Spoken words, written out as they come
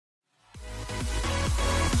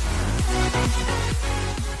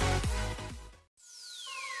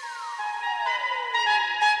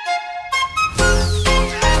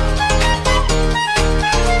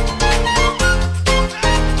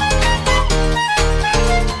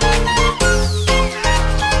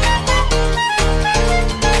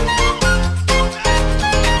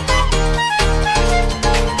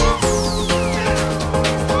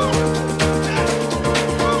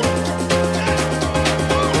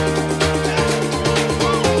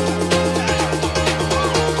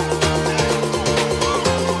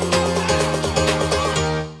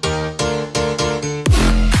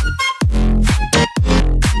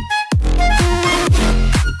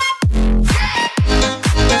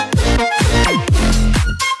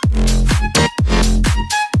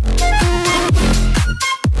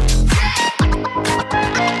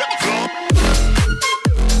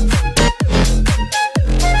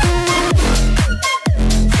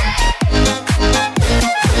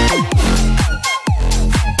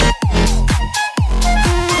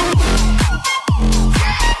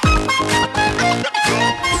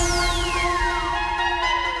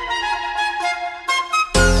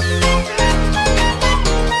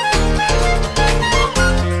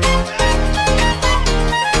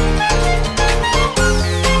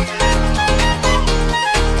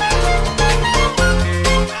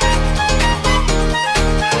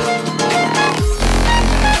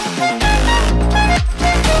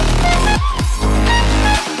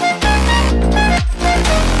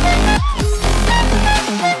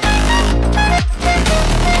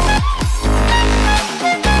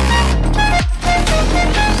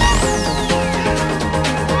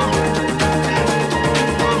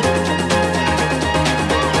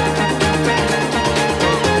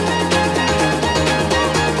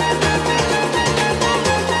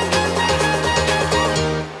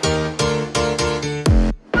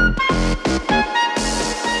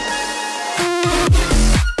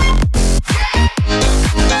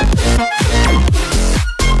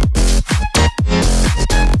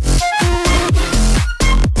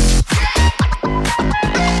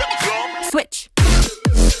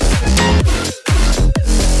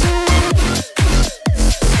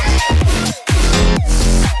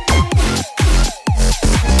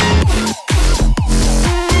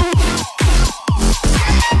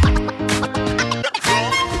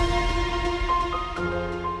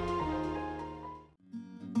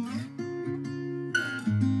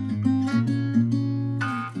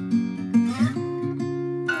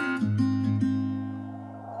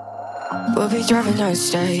be driving down the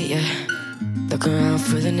state, yeah. Looking around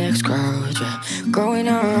for the next crowd, yeah. Going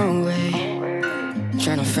our own way,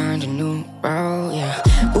 trying to find a new route, yeah.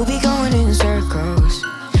 We'll be going in circles,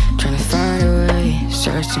 trying to find a way,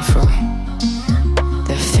 searching for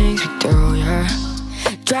the things we do, yeah.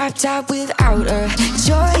 Drop top without a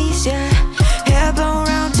choice, yeah. Hair blown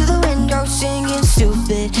round to the window, singing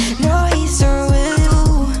stupid noise with you.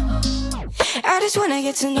 I just wanna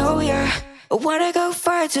get to know ya. I wanna go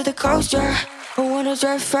far to the coast, yeah. I wanna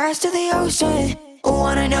drive fast to the ocean. I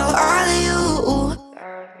wanna know all of you.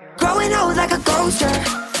 Growing old like a ghost, yeah.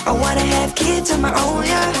 I wanna have kids of my own,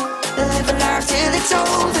 yeah. Live a life till it's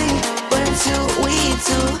over. But until we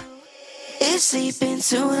do, it's sleeping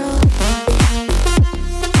too long.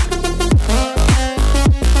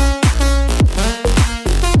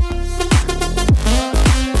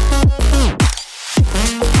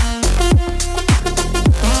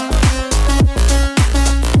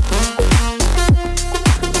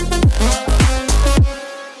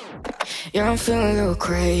 Yeah, I'm feeling a little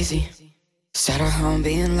crazy. Sat at home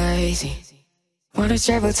being lazy. Wanna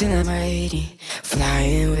travel till I'm 80,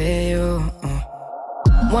 flying with you.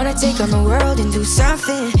 Wanna take on the world and do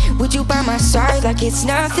something. Would you by my side like it's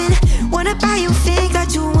nothing? Wanna buy you things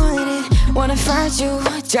that you wanted. Wanna find you,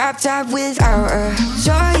 drop top without a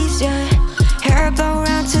choice, yeah. Hair blow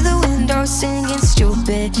round to the window, singing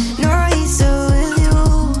stupid noise with you.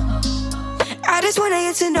 I just wanna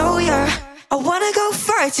get to know ya. I wanna go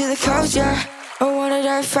far to the coast, yeah. I wanna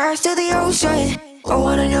dive fast to the ocean. I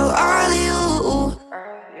wanna know all of you.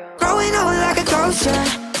 Growing old like a ghost, yeah.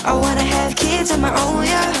 I wanna have kids of my own,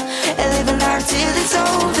 yeah. And live a life till it's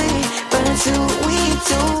over. But until we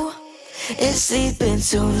do, it's sleeping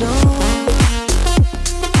too long.